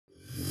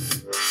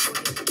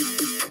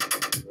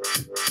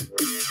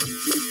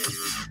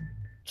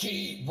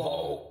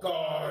Cheevo,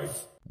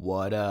 guys.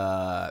 What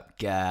up,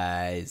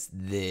 guys?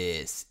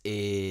 This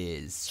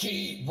is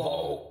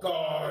Cheevo,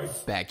 guys.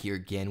 back here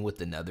again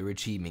with another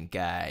achievement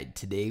guide.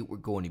 Today we're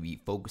going to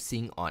be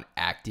focusing on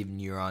Active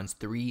Neurons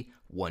 3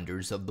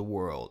 Wonders of the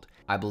World.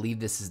 I believe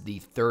this is the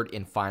third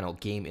and final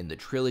game in the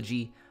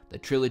trilogy. The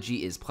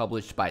trilogy is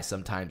published by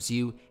Sometimes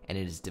You, and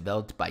it is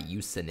developed by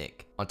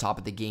USANIK. On top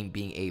of the game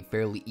being a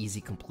fairly easy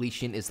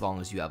completion as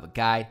long as you have a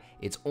guide,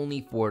 it's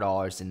only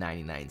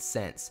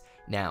 $4.99.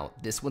 Now,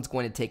 this one's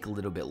going to take a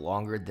little bit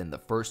longer than the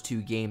first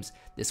two games.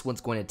 This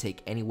one's going to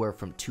take anywhere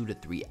from 2 to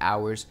 3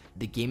 hours.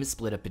 The game is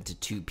split up into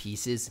two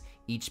pieces,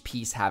 each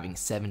piece having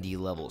 70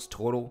 levels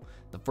total.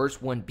 The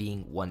first one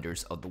being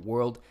Wonders of the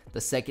World, the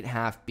second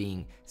half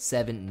being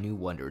 7 New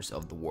Wonders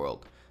of the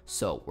World.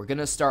 So, we're going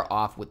to start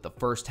off with the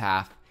first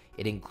half.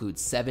 It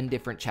includes 7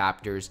 different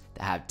chapters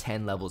that have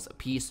 10 levels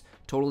apiece,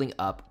 totaling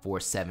up for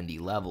 70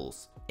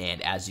 levels.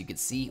 And as you can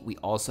see, we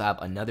also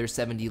have another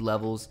 70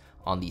 levels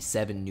on the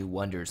 7 New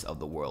Wonders of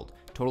the World,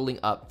 totaling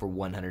up for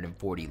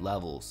 140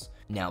 levels.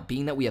 Now,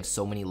 being that we have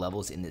so many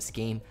levels in this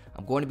game,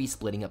 I'm going to be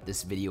splitting up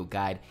this video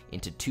guide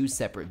into 2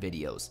 separate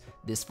videos.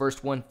 This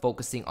first one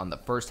focusing on the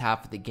first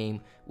half of the game,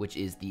 which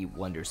is the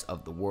Wonders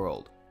of the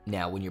World.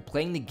 Now, when you're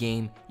playing the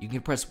game, you can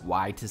press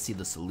Y to see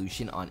the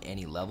solution on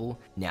any level.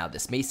 Now,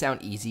 this may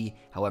sound easy,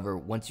 however,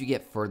 once you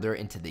get further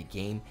into the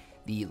game,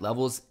 the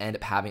levels end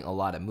up having a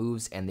lot of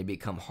moves and they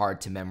become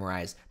hard to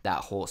memorize that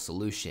whole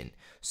solution.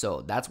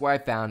 So that's where I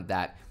found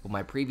that with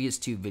my previous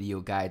 2 video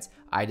guides,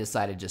 I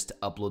decided just to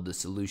upload the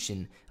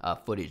solution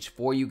footage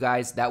for you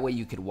guys. That way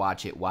you could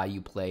watch it while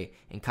you play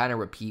and kind of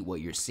repeat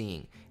what you're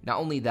seeing. Not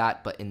only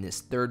that, but in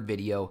this third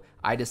video,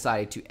 I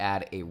decided to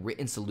add a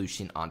written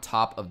solution on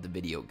top of the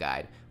video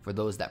guide for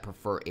those that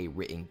prefer a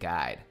written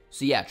guide.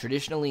 So yeah,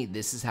 traditionally,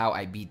 this is how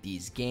I beat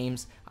these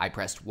games. I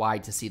pressed Y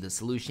to see the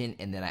solution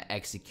and then I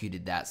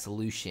executed that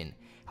solution.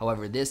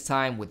 However, this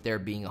time, with there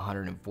being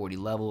 140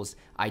 levels,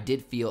 I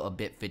did feel a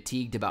bit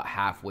fatigued about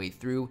halfway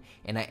through,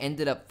 and I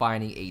ended up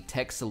finding a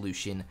text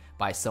solution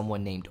by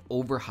someone named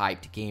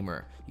Overhyped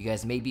Gamer. You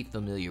guys may be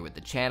familiar with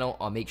the channel.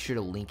 I'll make sure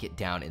to link it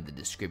down in the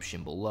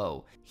description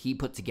below. He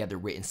put together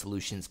written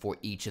solutions for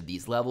each of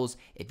these levels.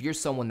 If you're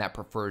someone that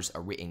prefers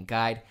a written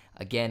guide,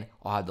 again,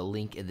 I'll have the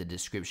link in the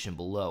description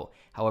below.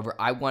 However,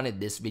 I wanted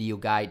this video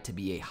guide to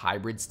be a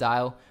hybrid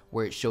style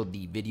where it showed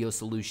the video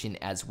solution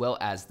as well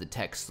as the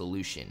text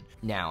solution.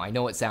 Now, I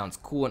know it sounds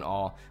cool and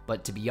all,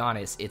 but to be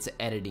honest, it's an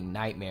editing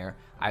nightmare.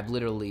 I've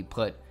literally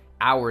put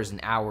hours and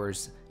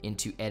hours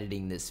into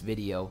editing this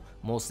video,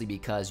 mostly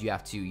because you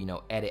have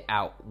to, edit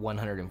out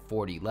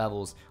 140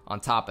 levels. On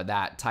top of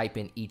that, type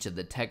in each of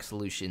the text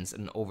solutions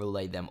and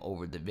overlay them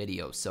over the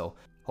video. So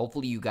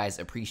hopefully you guys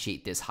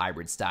appreciate this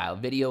hybrid style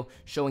video,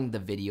 showing the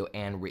video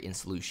and written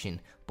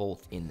solution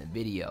both in the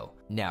video.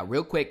 Now,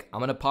 real quick, I'm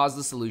gonna pause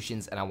the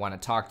solutions and I wanna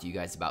talk to you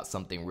guys about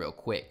something real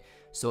quick.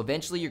 So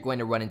eventually you're going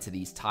to run into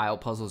these tile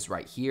puzzles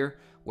right here,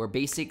 where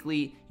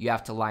basically you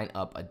have to line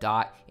up a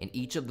dot in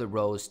each of the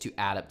rows to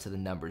add up to the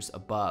numbers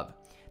above.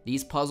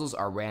 These puzzles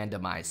are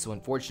randomized, so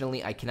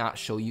unfortunately I cannot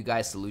show you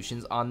guys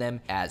solutions on them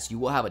as you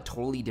will have a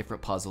totally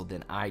different puzzle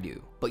than I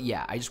do. But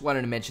yeah, I just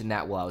wanted to mention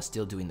that while I was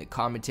still doing the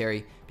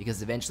commentary,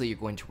 because eventually you're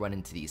going to run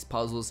into these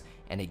puzzles,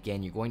 and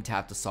again, you're going to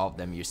have to solve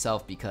them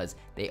yourself because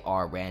they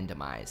are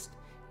randomized.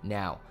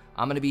 Now,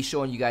 I'm going to be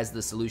showing you guys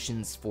the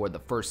solutions for the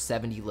first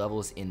 70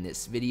 levels in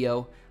this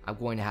video. I'm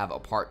going to have a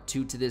part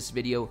 2 to this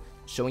video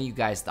showing you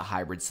guys the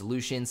hybrid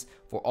solutions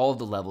for all of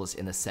the levels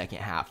in the second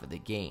half of the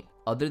game.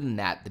 Other than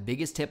that, the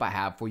biggest tip I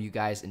have for you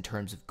guys in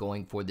terms of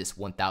going for this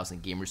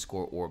 1000 gamer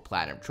score or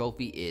platinum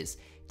trophy is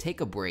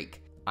take a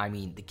break. I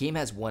mean, the game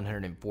has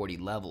 140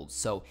 levels,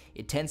 so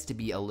it tends to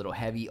be a little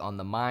heavy on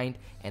the mind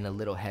and a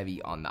little heavy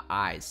on the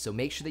eyes. So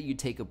make sure that you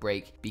take a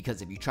break,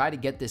 because if you try to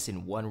get this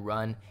in one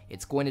run,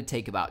 it's going to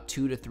take about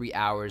 2 to 3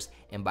 hours,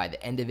 and by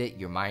the end of it,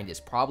 your mind is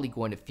probably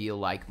going to feel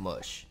like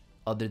mush.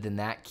 Other than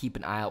that, keep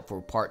an eye out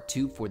for part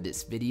 2 for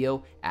this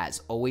video.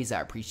 As always,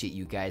 I appreciate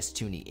you guys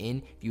tuning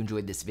in. If you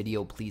enjoyed this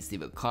video, please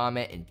leave a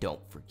comment and don't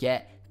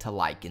forget to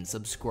like and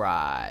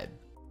subscribe.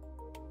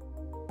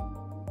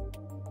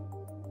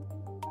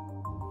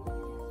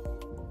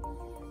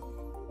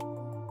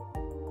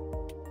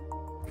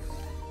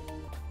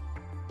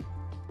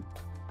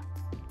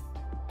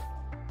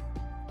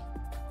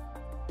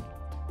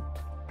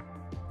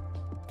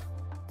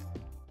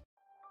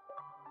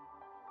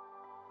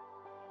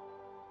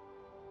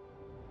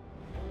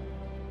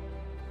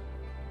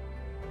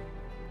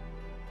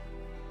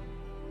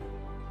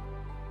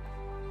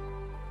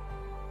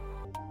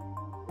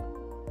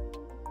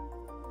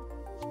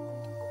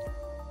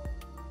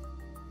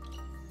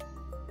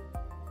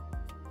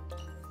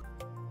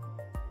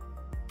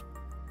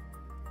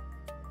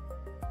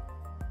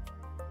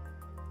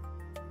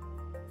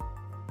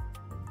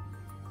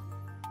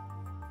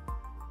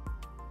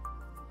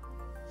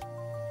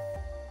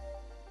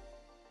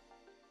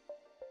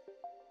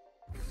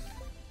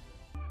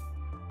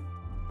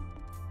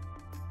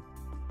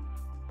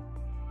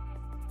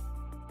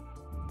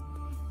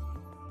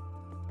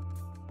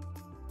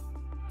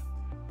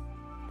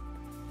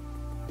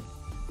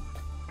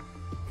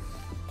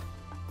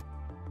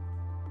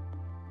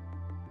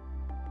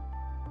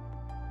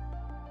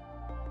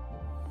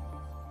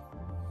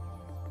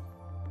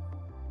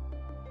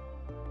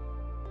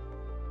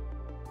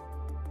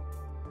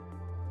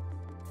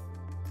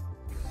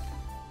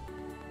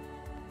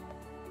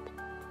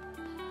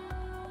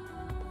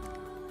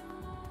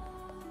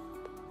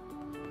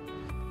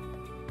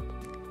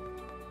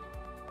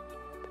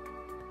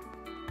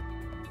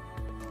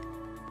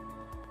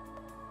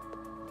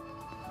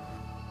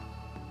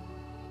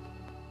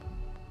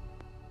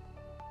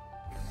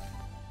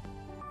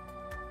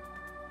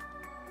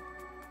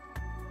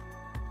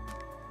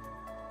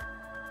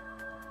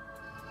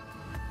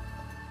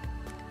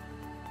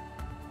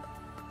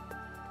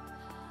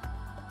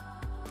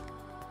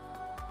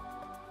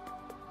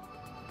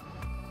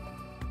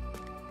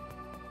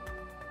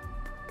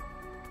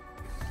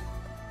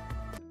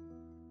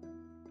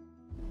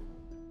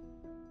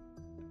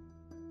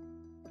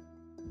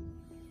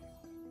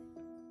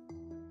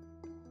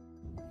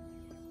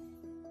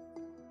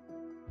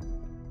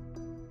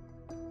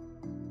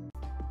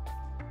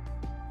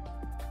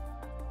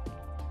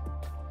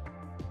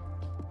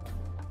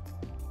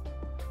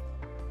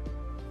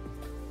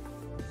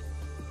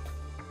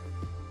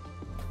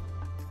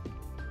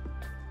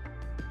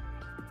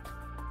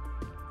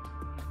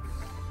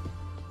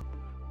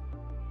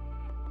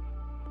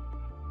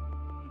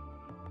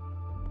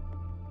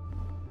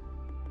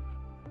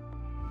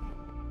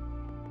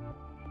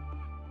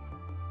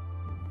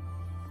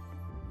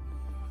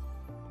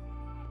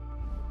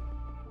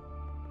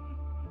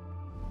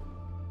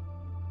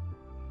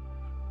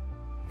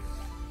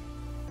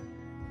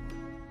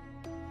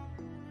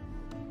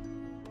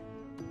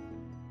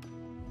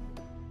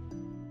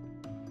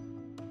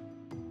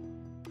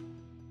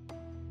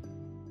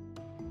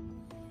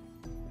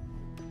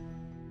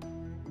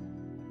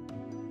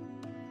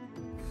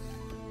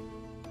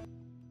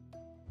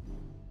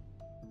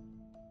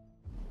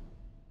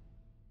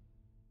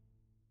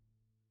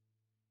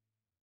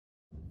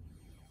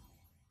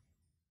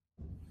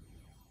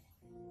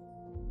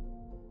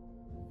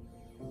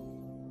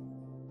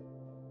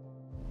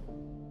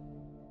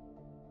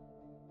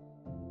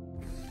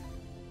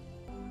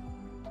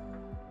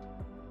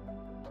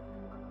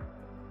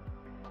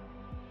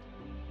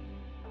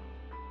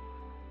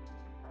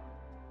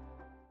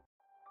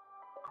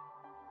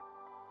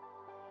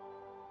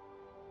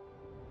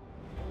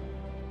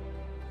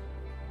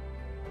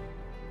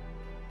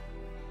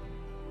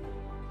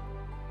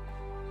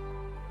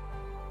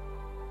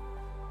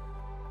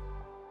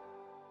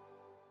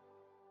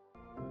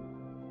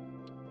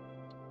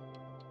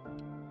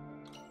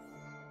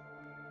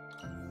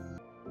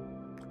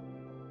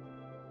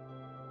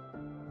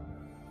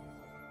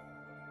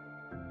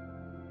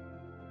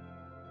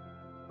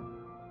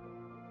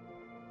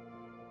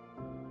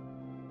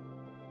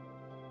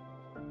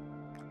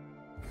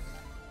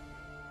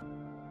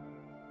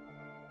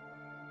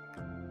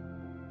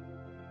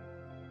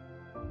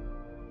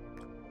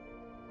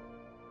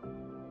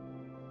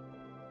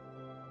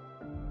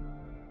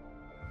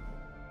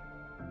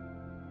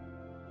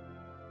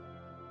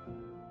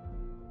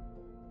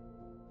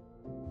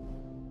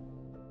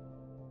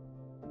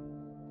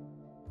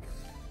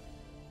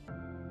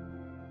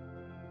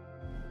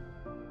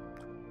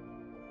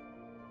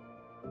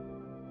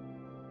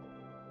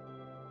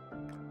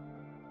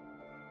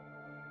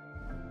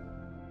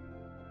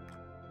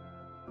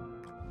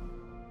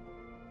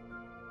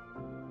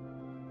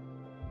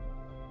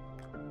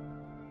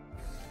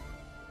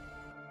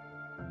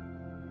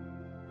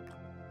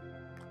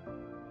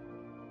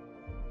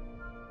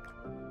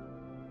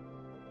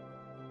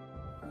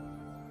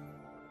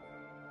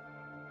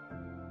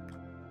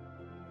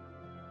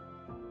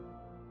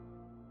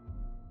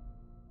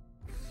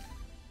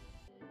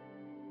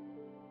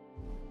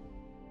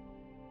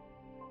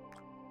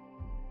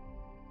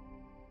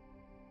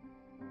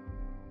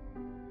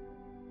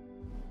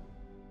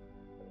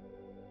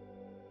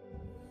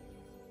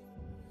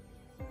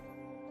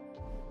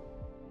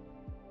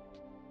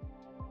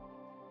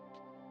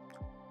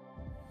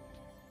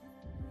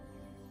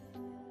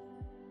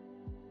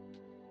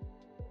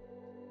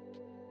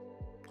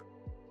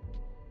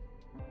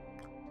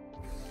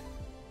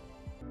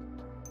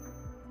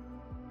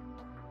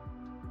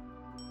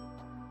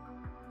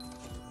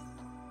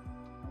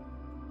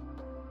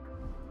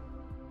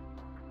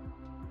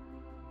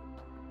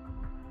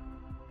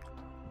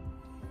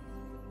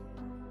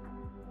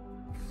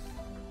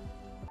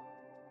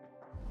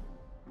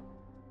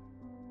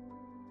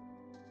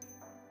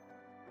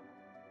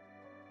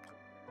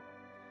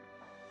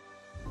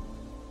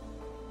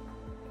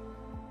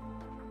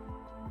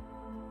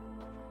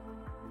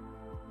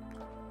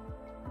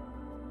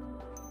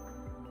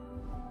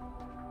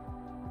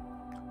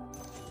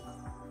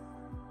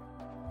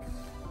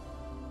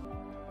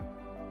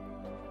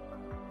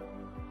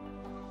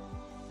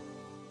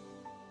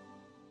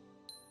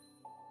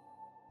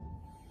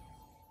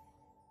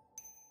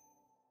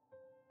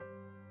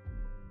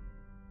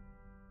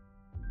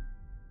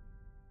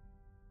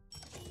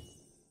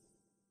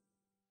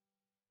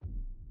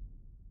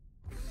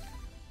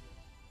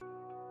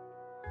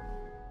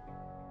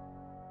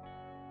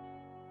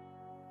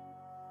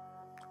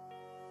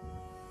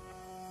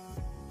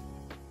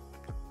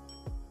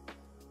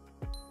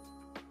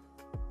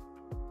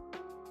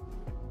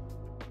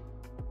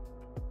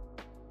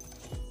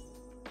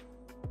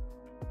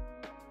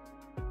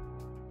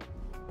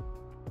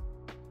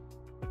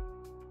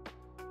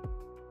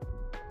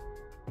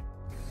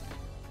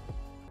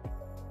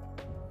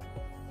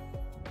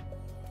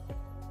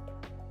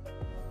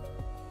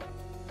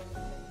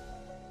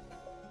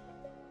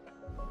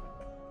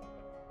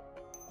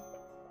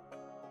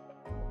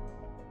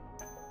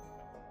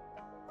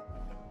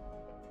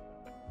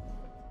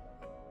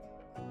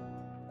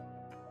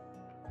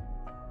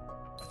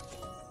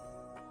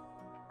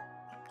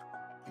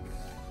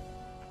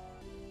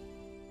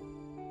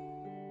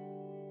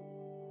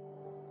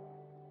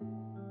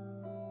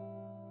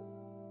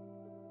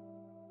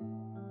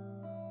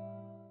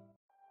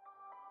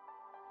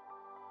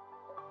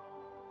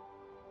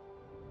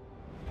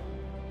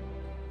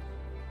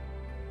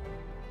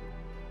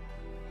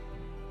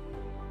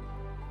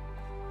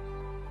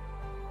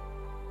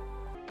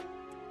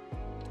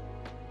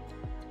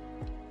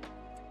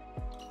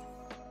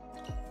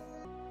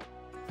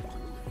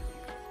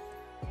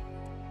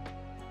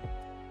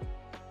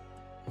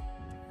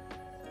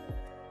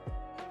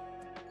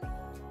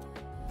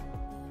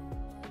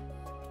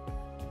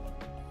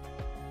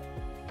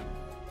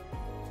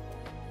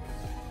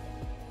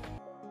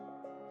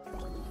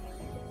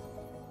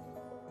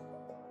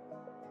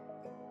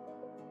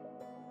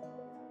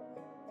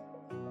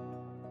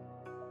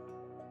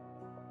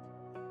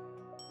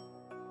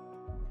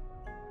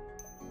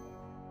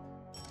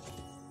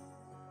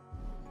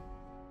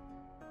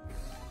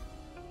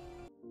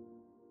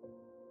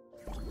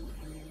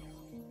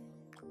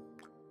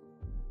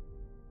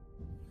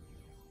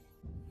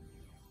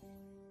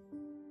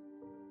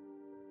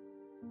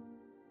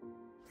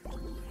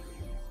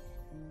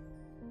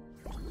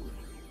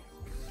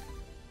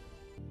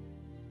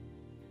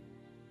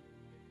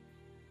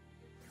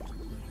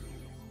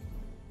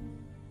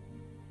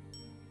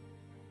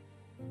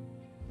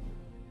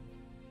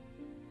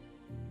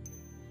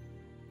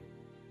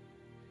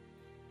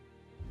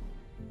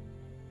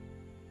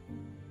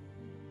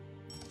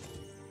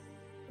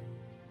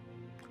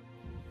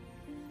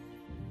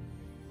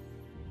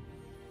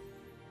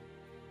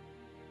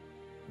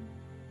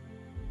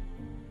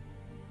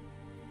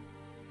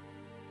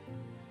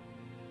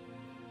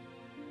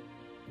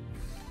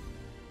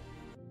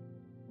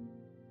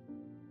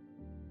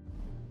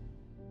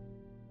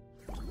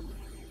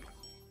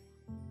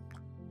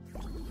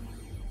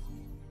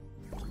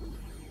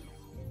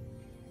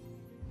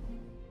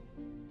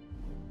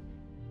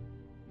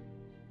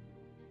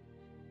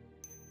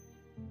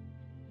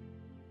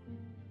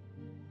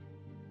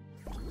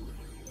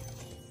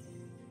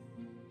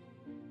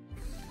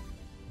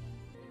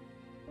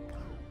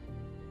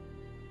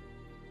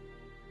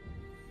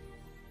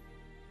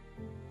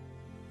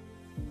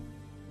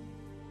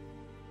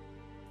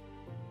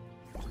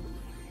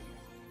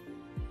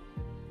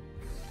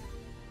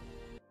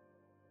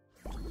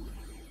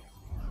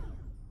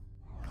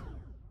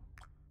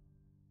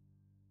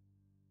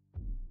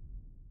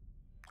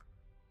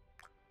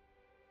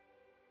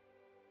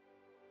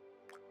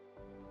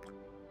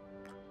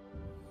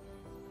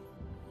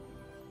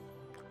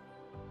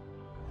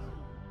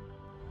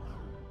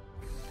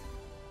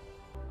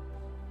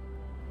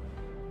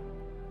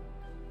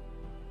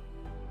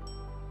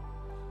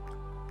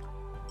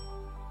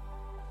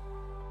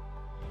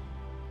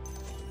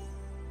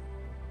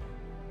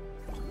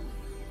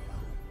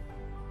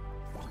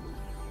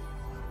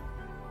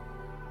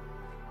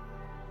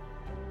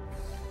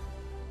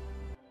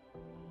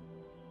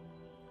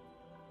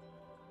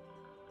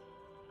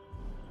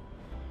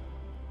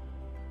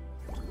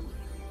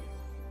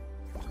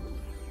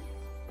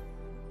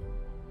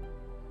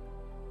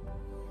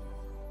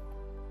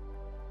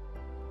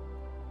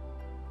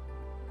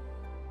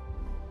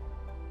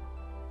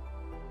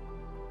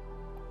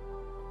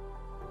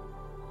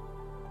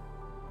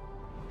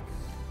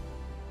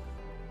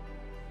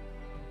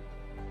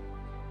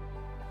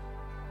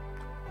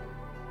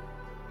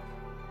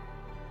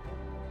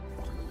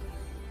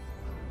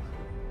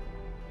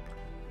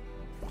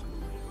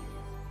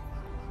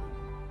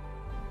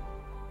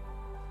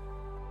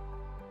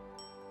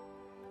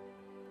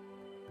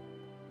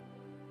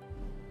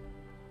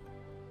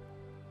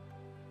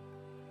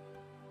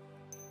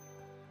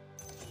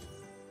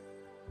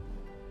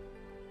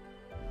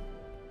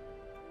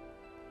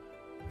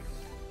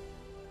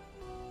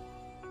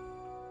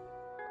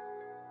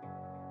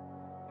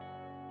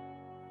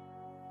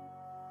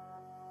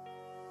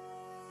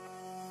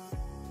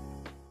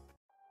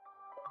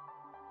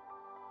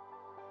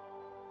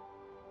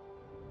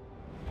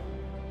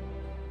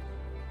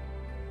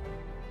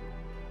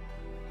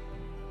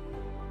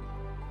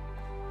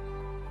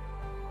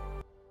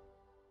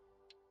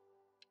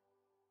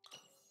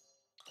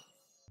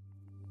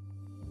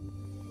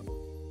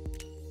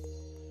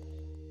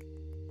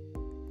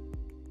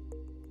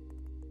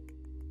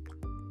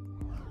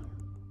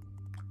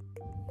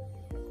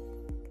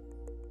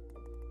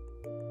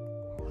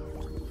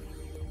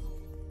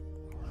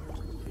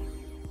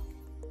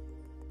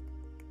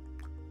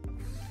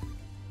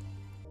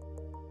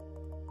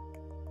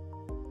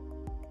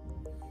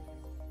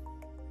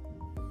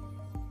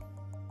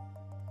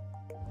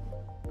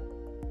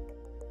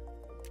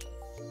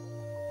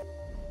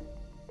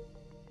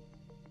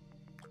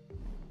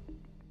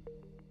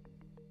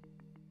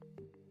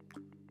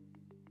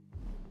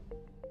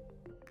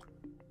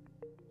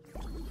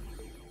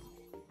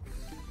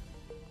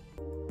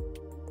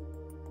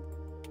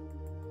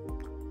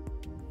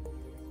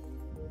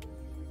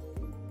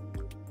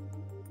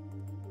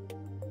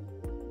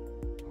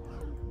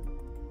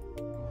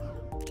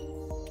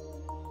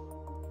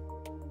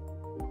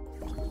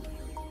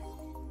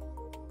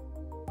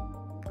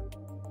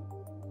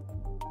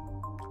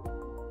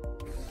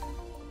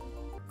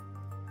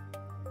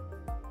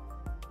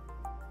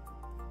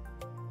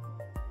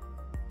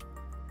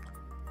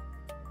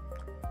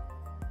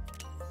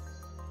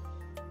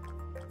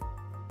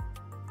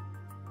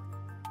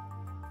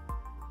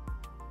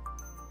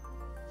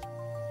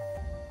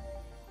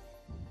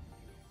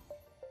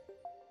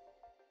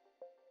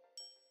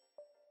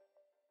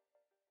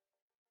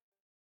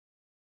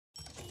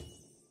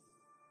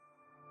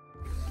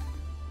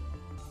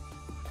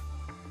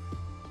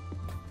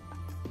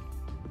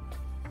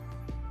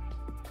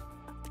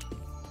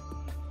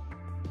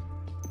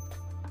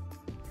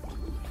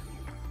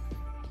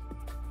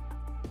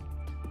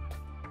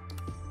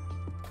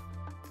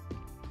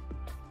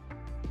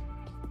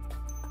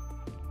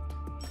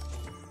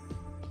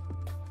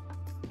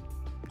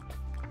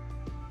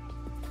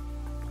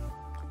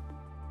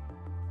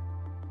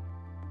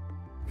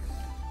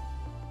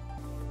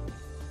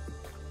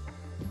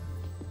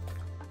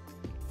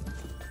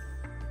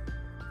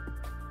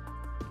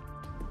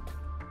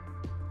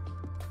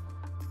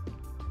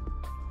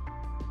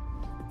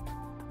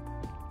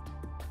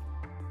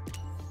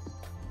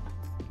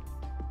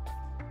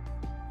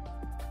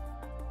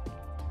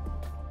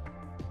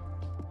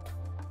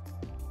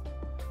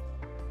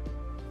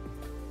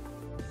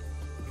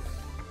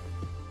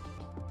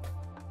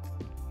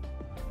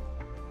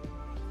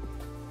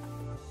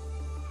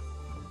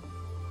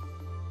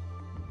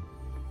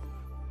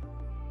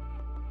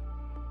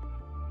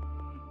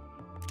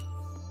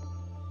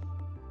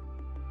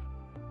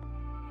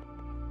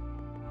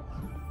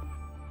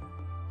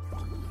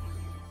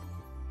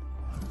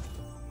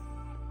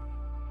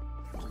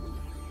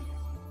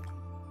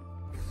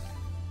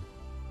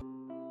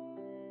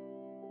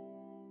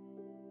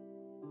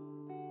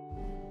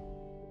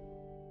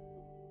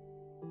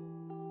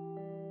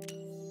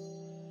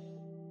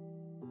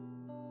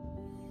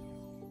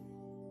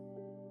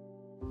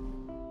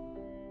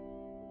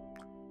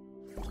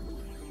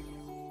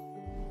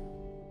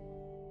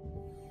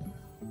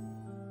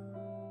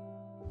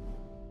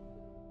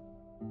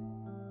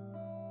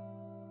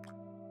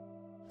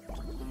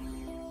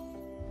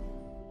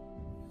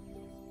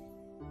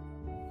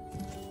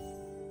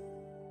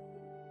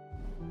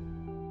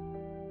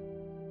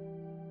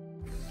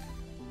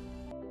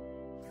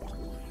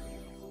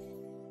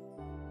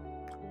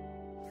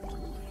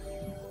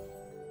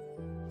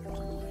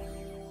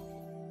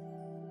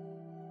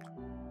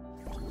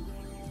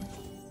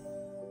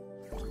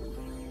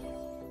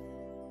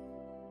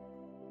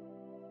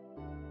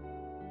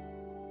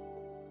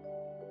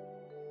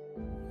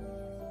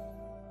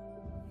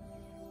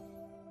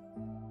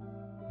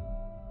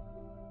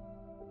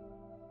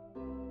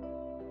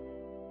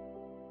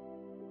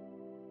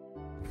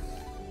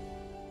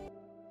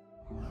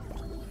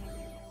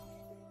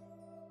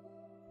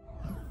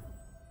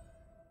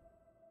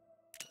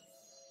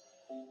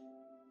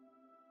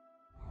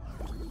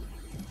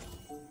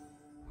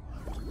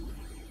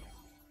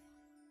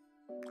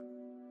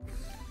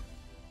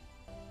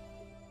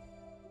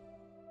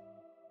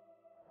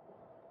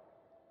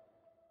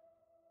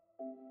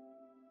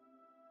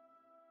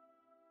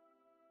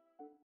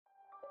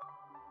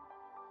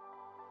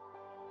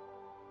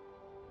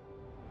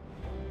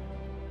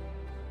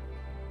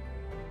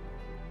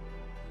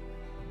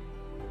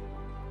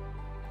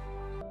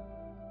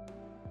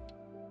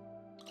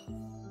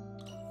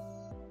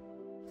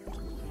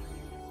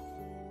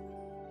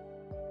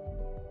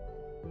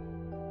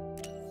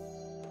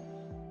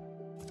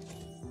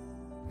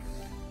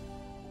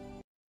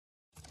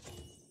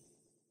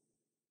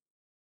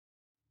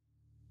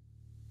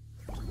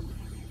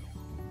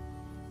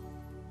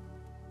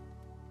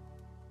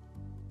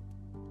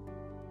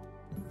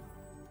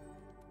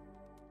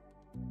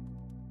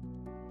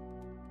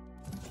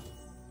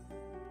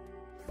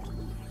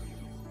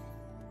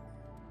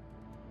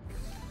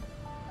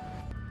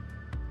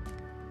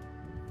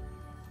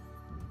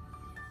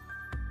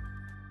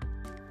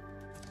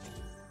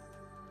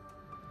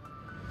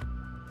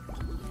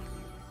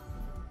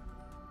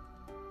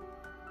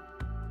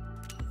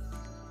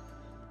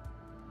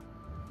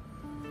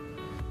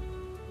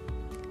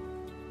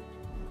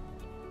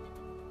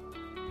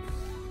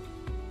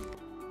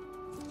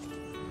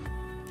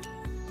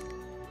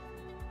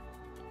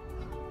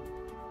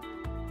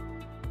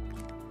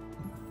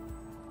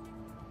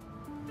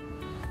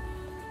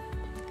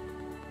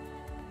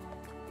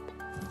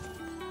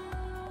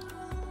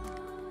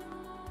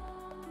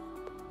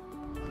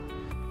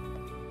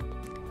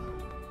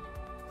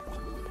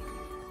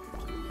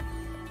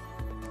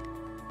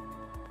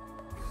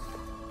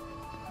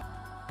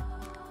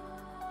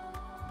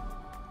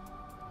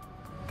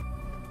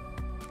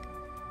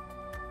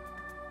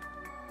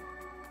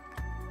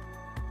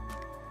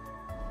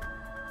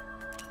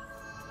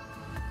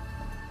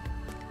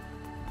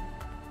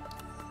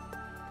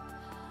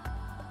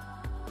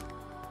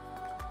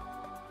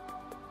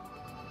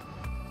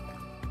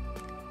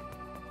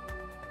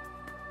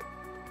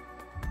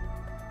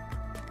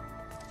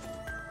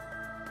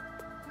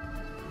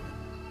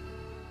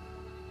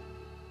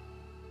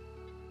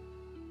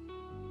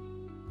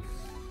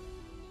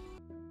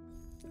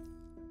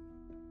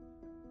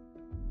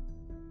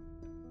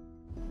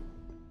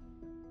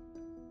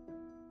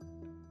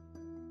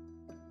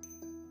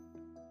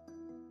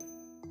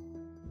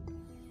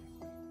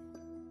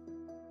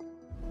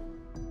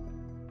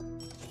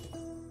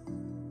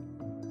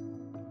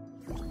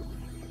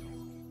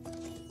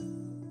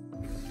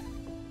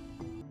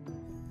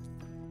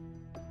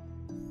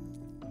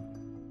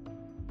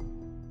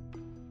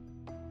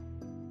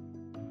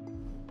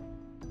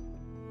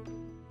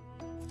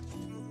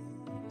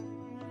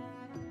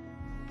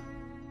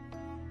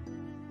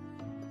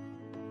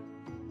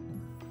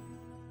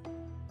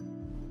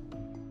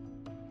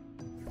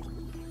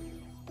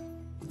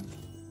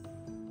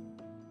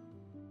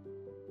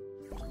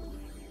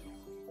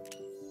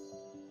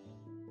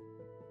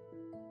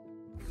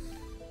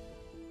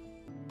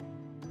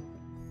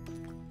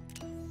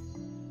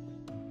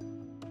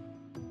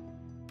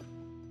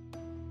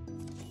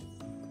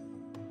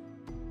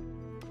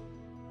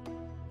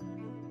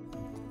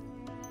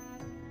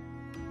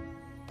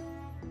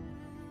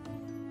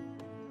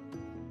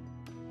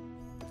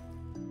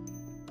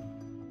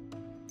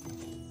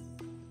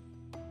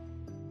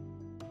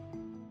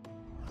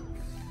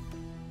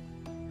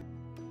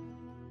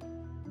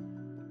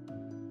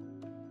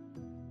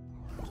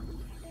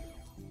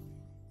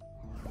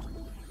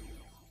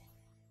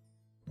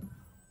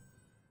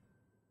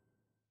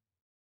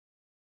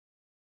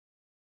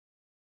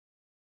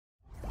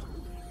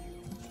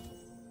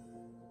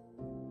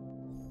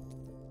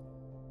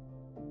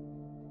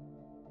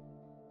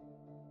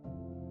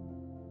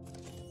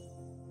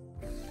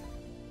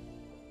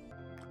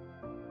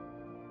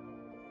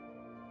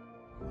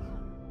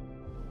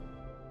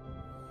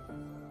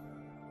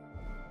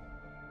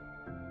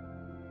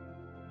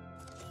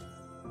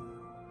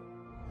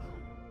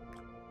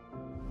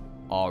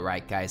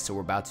 Alright guys, so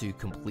we're about to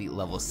complete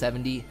level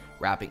 70,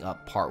 wrapping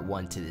up part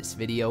 1 to this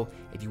video.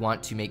 If you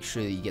want to make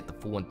sure that you get the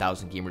full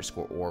 1000 gamer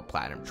score or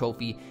platinum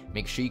trophy,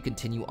 make sure you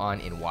continue on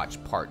and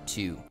watch part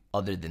 2.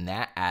 Other than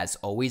that, as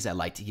always, I'd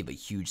like to give a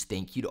huge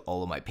thank you to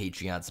all of my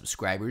Patreon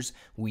subscribers.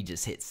 We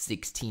just hit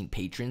 16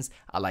 patrons.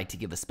 I'd like to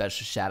give a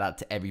special shout out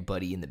to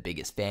everybody in the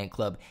biggest fan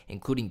club,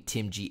 including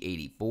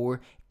TimG84,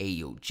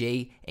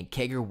 AOJ, and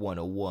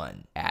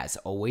Kegger101. As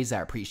always,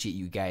 I appreciate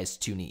you guys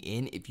tuning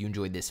in. If you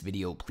enjoyed this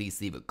video, please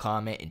leave a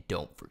comment and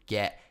don't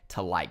forget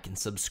to like and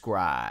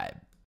subscribe.